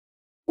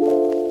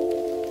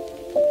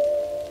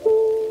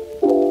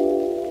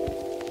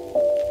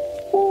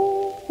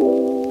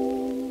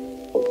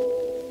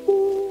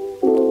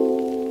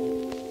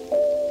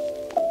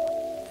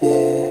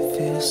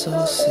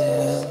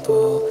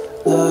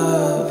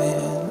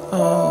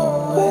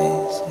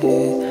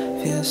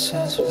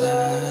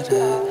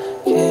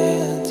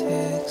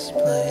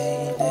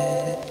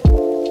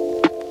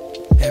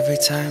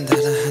time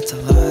that I had to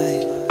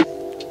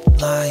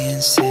lie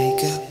and say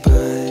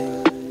goodbye.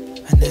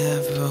 I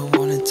never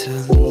wanted to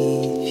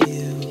leave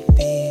you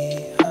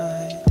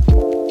behind,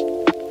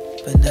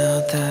 but now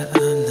that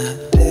I'm not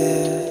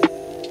there,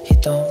 you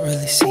don't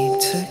really seem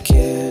to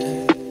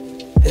care.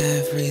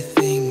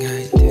 Everything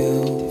I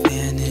do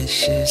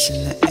vanishes in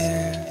the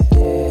air.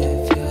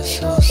 It feels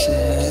so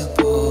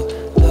simple,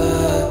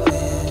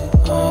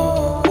 loving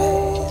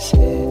always.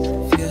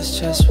 It feels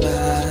just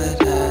right,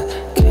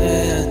 I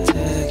can't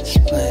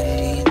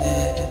explain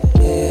it.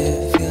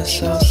 It feels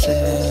so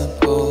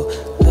simple,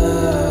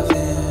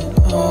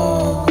 loving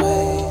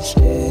always.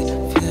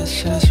 It feels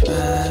just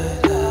right,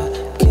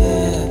 I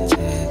can't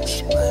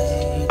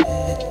explain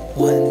it.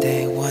 One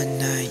day, one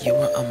night, you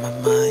were on my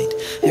mind.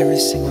 Every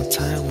single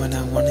time when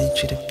I wanted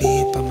you to be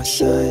by my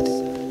side.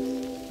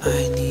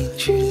 I need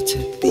you to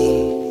be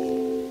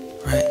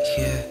right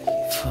here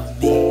for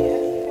me.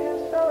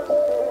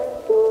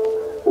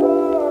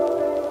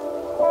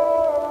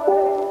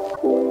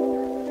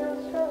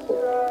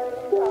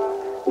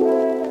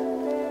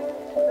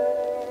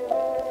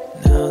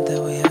 Now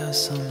that we have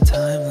some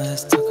time,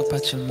 let's talk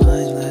about your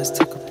mind. Let's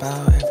talk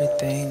about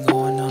everything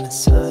going on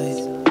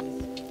inside.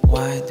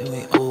 Why do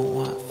we all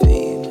want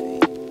fame?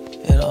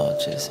 It all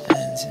just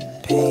ends in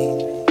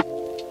pain.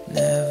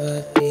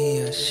 Never be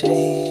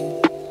ashamed.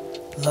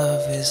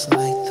 Love is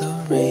like the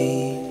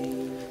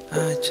rain.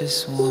 I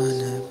just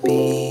wanna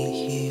be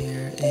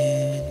here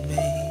in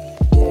May.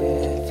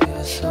 It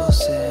feels so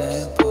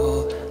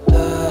simple,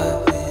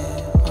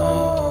 loving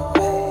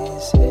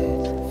always.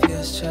 It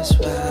feels just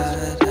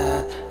right,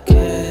 I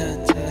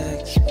can't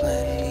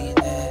explain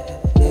it.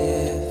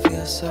 It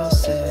feels so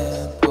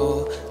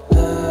simple,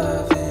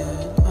 loving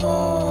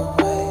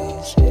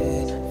always.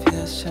 It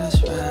feels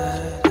just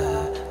right, I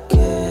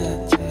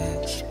can't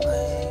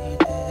explain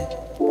it.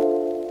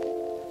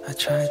 I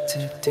tried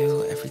to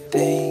do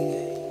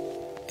everything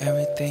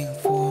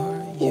for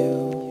you,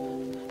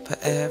 but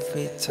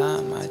every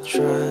time I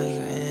try,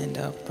 you end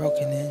up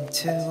broken in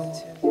two.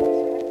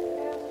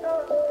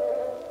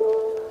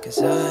 'Cause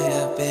I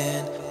have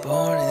been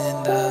born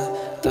in the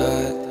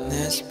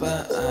darkness,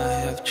 but I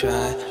have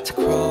tried to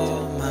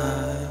crawl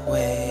my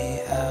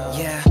way out.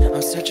 Yeah,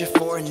 I'm searching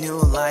for a new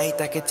light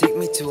that could take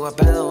me to a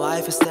better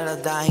life, instead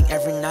of dying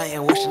every night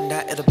and wishing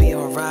that it'll be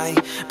alright.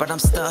 But I'm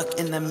stuck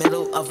in the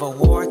middle of a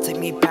war. Take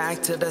me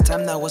back to the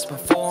time that was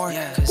before.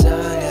 'Cause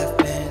I have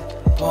been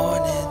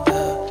born in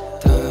the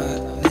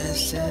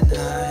darkness, and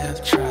I